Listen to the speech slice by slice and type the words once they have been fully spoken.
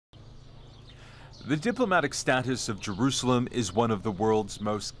The diplomatic status of Jerusalem is one of the world's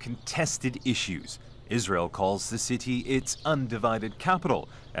most contested issues. Israel calls the city its undivided capital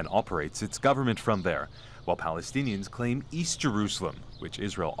and operates its government from there, while Palestinians claim East Jerusalem, which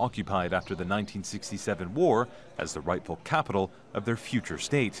Israel occupied after the 1967 war, as the rightful capital of their future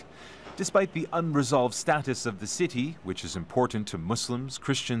state. Despite the unresolved status of the city, which is important to Muslims,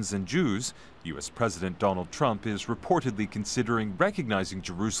 Christians, and Jews, U.S. President Donald Trump is reportedly considering recognizing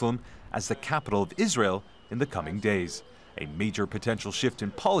Jerusalem as the capital of Israel in the coming days, a major potential shift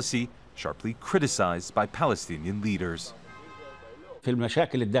in policy sharply criticized by Palestinian leaders.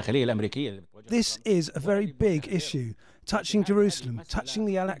 This is a very big issue. Touching Jerusalem, touching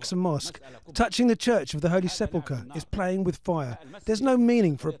the Al-Aqsa Mosque, touching the Church of the Holy Sepulchre is playing with fire. There's no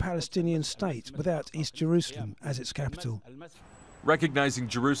meaning for a Palestinian state without East Jerusalem as its capital. Recognizing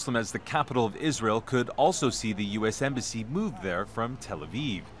Jerusalem as the capital of Israel could also see the U.S. Embassy moved there from Tel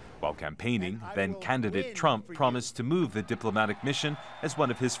Aviv. While campaigning, then-candidate Trump promised to move the diplomatic mission as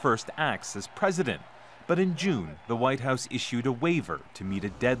one of his first acts as president. But in June, the White House issued a waiver to meet a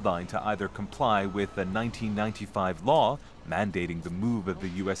deadline to either comply with a 1995 law mandating the move of the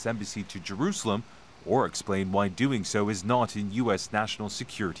U.S. Embassy to Jerusalem or explain why doing so is not in U.S. national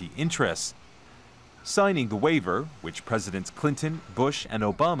security interests. Signing the waiver, which Presidents Clinton, Bush, and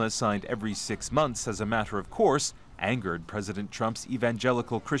Obama signed every 6 months as a matter of course, angered President Trump's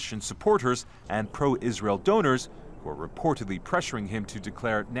evangelical Christian supporters and pro-Israel donors, who are reportedly pressuring him to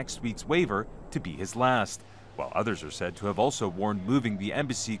declare next week's waiver to be his last, while others are said to have also warned moving the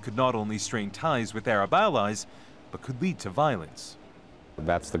embassy could not only strain ties with Arab allies, but could lead to violence.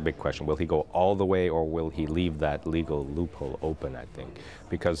 That's the big question. Will he go all the way, or will he leave that legal loophole open, I think?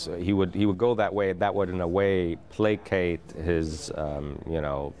 Because he would go that way. That would, in a way, placate his,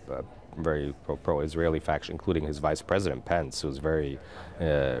 very pro-Israeli faction, including his vice president, Pence, who's very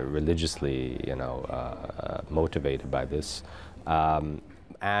religiously, motivated by this.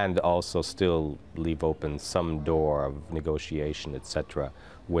 And also still leave open some door of negotiation, etc.,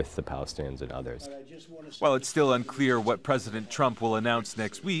 with the Palestinians and others. While it's still unclear what President Trump will announce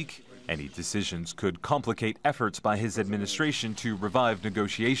next week, any decisions could complicate efforts by his administration to revive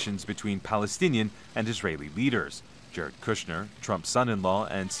negotiations between Palestinian and Israeli leaders. Jared Kushner, Trump's son-in-law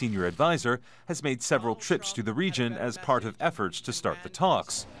and senior advisor, has made several trips to the region as part of efforts to start the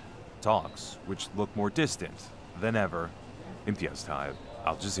talks. Talks which look more distant than ever. Imtiaz Taib,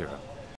 Al Jazeera.